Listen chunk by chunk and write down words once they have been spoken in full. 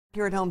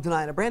Here at home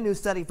tonight, a brand new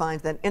study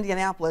finds that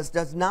Indianapolis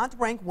does not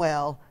rank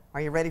well. Are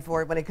you ready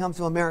for it when it comes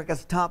to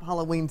America's top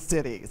Halloween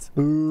cities?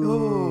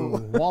 Ooh.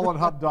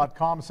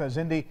 WalletHub.com says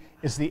Indy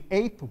is the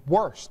 8th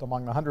worst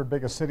among the 100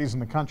 biggest cities in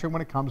the country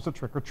when it comes to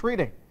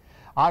trick-or-treating.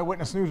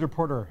 Eyewitness News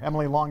reporter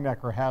Emily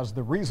Longnecker has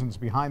the reasons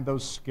behind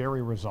those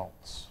scary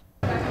results.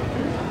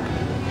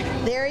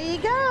 There you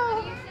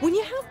go. When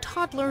you have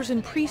toddlers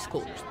and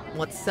preschoolers,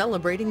 what's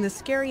celebrating the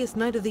scariest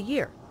night of the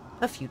year?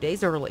 A few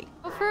days early.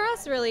 Well, for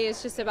us, really,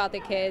 it's just about the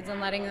kids and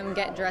letting them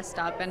get dressed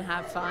up and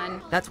have fun.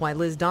 That's why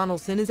Liz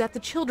Donaldson is at the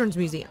Children's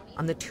Museum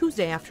on the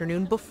Tuesday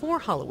afternoon before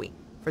Halloween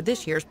for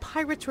this year's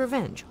Pirates'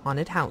 Revenge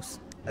Haunted House.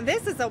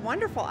 This is a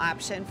wonderful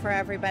option for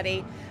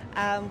everybody.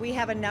 We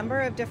have a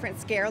number of different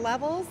scare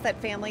levels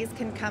that families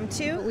can come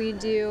to. We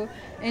do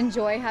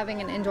enjoy having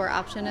an indoor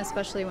option,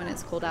 especially when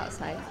it's cold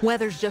outside.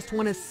 Weather's just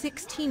one of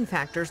 16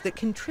 factors that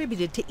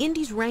contributed to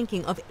Indy's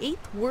ranking of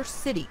 8th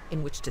worst city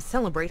in which to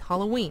celebrate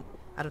Halloween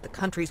out of the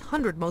country's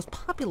 100 most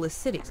populous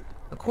cities,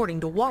 according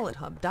to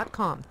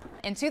WalletHub.com.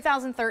 In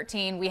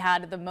 2013, we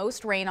had the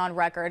most rain on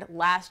record.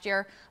 Last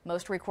year,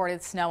 most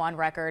recorded snow on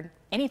record.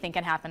 Anything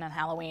can happen on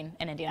Halloween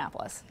in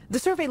Indianapolis. The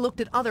survey looked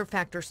at other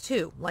factors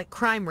too, like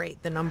crime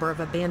rate, the number of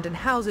abandoned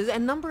houses,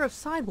 and number of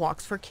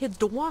sidewalks for kids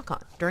to walk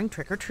on during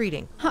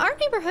trick-or-treating. Our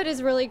neighborhood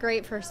is really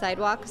great for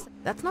sidewalks.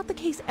 That's not the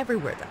case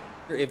everywhere,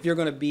 though. If you're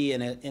going to be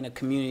in a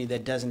community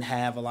that doesn't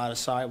have a lot of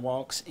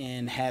sidewalks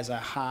and has a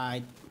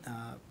high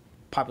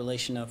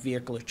population of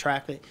vehicular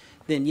traffic,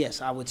 then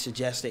yes, I would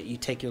suggest that you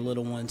take your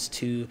little ones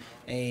to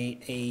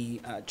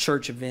a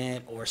church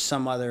event or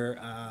some other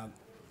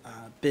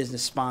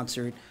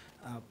business-sponsored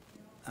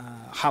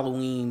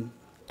Halloween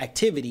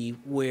activity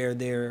where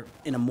they're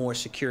in a more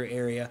secure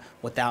area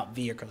without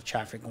vehicular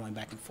traffic going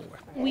back and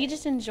forth. We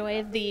just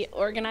enjoy the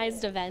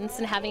organized events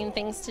and having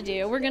things to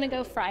do. We're going to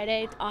go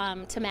Friday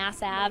to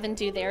Mass Ave and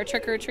do their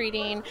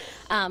trick-or-treating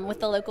with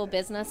the local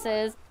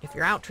businesses. If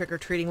you're out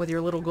trick-or-treating with your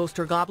little ghost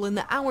or goblin,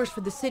 the hours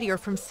for the city are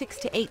from 6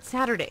 to 8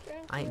 Saturday.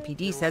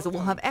 IMPD says it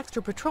will have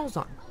extra patrols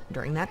on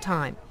during that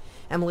time.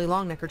 Emily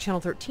Longnecker, Channel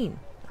 13,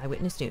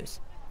 Eyewitness News.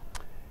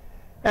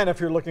 And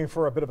if you're looking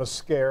for a bit of a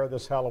scare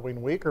this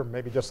Halloween week, or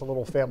maybe just a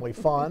little family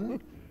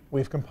fun,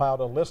 we've compiled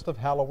a list of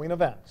Halloween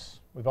events.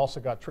 We've also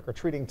got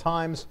trick-or-treating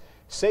times,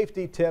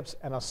 safety tips,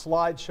 and a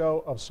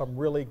slideshow of some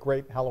really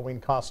great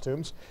Halloween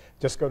costumes.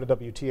 Just go to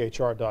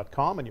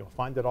WTHR.com and you'll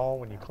find it all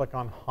when you click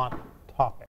on Hot Topic.